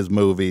his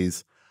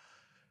movies.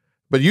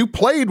 But you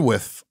played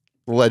with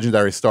the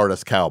legendary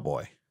Stardust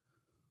Cowboy.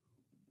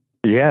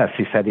 Yes,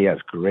 he said he has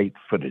great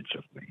footage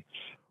of me.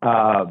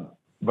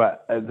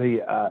 But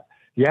that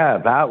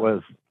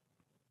was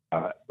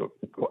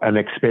an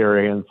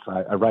experience.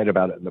 I write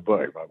about it in the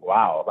book. But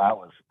wow, that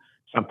was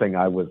something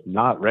I was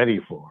not ready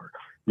for.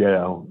 You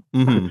know,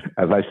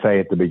 as I say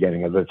at the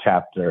beginning of the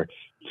chapter,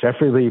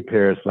 Jeffrey Lee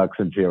Pierce, Lux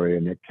Interior,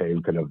 and Nick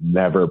Cave could have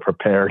never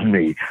prepared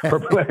me for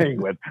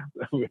playing with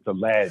the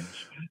Ledge,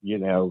 you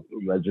know,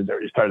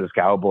 legendary Stardust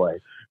Cowboy.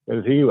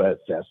 Because he was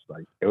just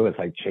like, it was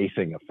like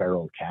chasing a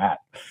feral cat,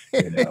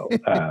 you know,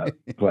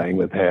 playing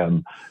with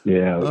him.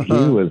 You know,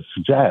 he was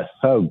just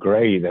so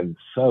great and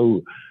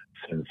so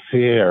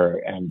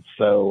sincere and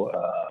so,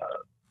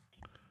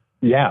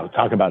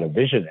 talk about a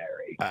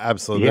visionary.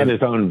 Absolutely. He had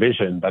his own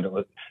vision, but it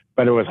was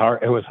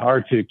hard. It was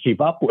hard to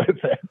keep up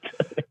with it.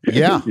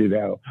 Yeah. You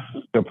know,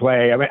 to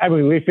play. I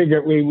mean, we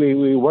figured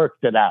we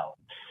worked it out.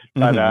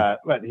 But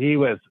it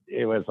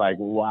was like,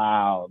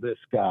 wow, this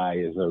guy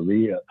is a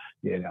real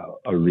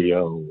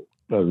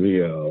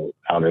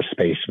outer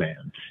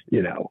spaceman,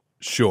 you know.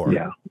 Sure.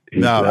 Yeah.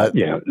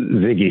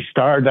 Ziggy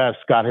Stardust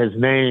got his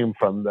name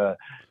from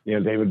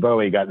David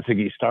Bowie got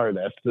Ziggy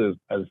Stardust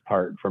as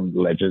part from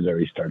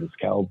legendary Stardust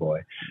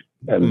Cowboy.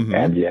 And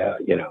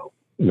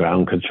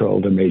Ground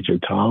Control to Major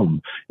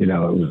Tom, you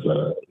know,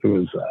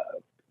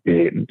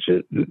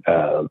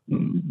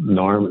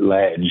 Norm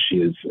Ledge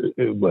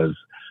it was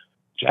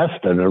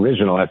just an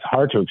original. It's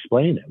hard to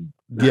explain him.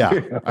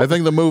 Yeah. I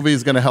think the movie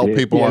is going to help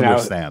people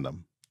understand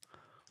him.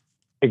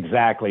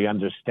 Exactly.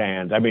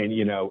 Understand. I mean,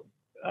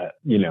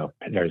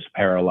 there's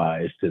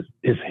Paralyzed, his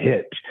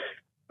hit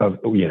of,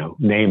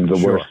 named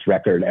the worst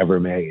record ever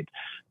made,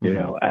 you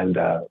know, and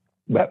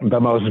the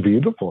most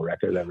beautiful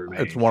record ever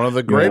made. It's one of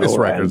the greatest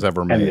records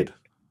ever made.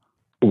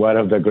 One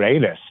of the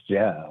greatest,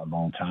 of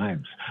all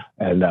times.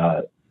 And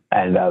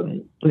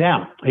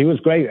he was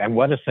great. And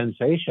what a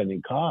sensation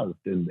he caused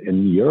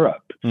in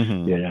Europe,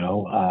 you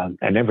know,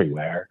 and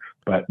everywhere.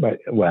 But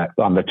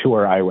on the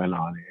tour I went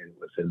on, it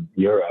was in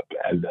Europe,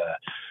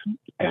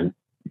 and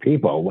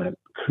people went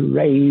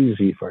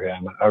crazy for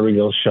him. A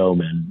real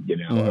showman, you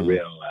know, a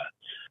real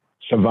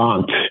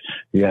savant,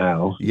 you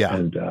know. Yeah.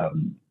 And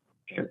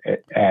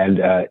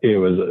it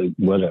was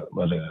what a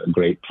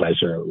great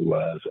pleasure it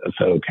was.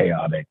 So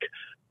chaotic,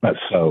 but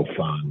so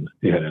fun,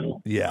 you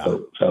know. Yeah.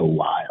 So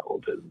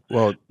wild.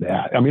 And,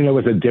 I mean, it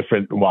was a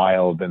different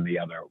wild than the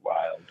other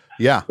wild.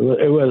 Yeah.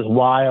 It was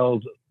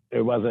wild.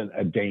 It wasn't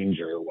a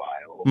danger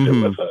wild. It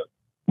was a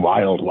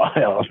wild.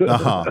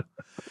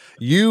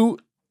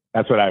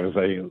 That's what I was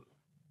saying.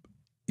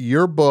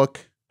 Your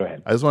book. Go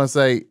ahead. I just want to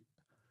say,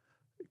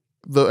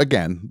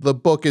 the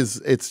book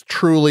it's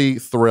truly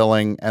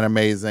thrilling and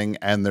amazing,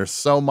 and there's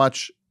so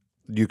much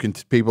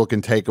people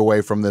can take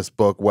away from this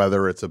book,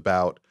 whether it's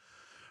about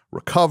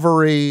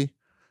recovery,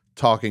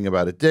 talking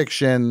about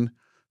addiction,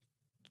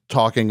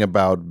 talking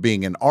about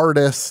being an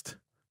artist,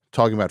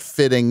 talking about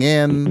fitting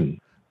in,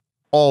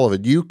 all of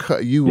it.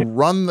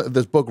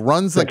 This book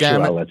runs the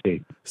gamut.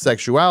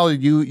 Sexuality.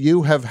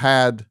 You have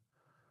had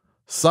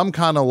some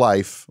kind of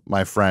life,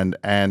 my friend,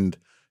 and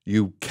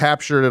you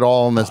captured it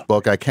all in this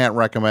book. I can't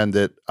recommend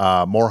it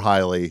more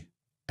highly.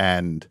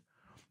 And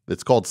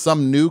it's called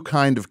Some New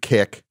Kind of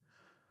Kick,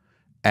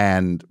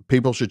 and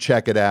people should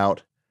check it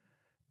out.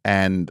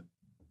 And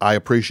I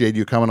appreciate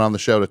you coming on the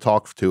show to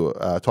talk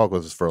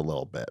with us for a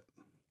little bit.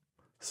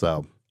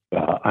 So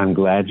I'm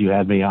glad you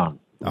had me on.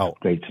 It's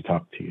great to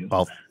talk to you.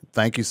 Well,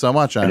 thank you so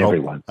much. I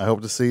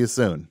hope to see you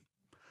soon.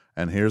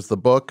 And here's the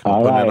book.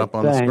 I'm putting it up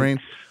on the screen.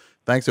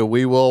 Thanks. So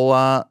we will,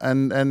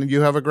 and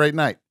you have a great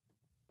night.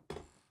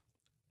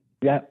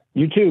 Yeah,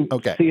 you too.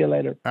 Okay. See you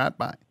later. All right,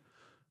 bye.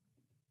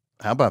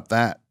 How about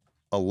that?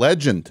 A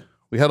legend.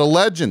 We had a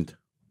legend.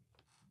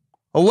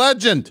 A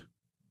legend.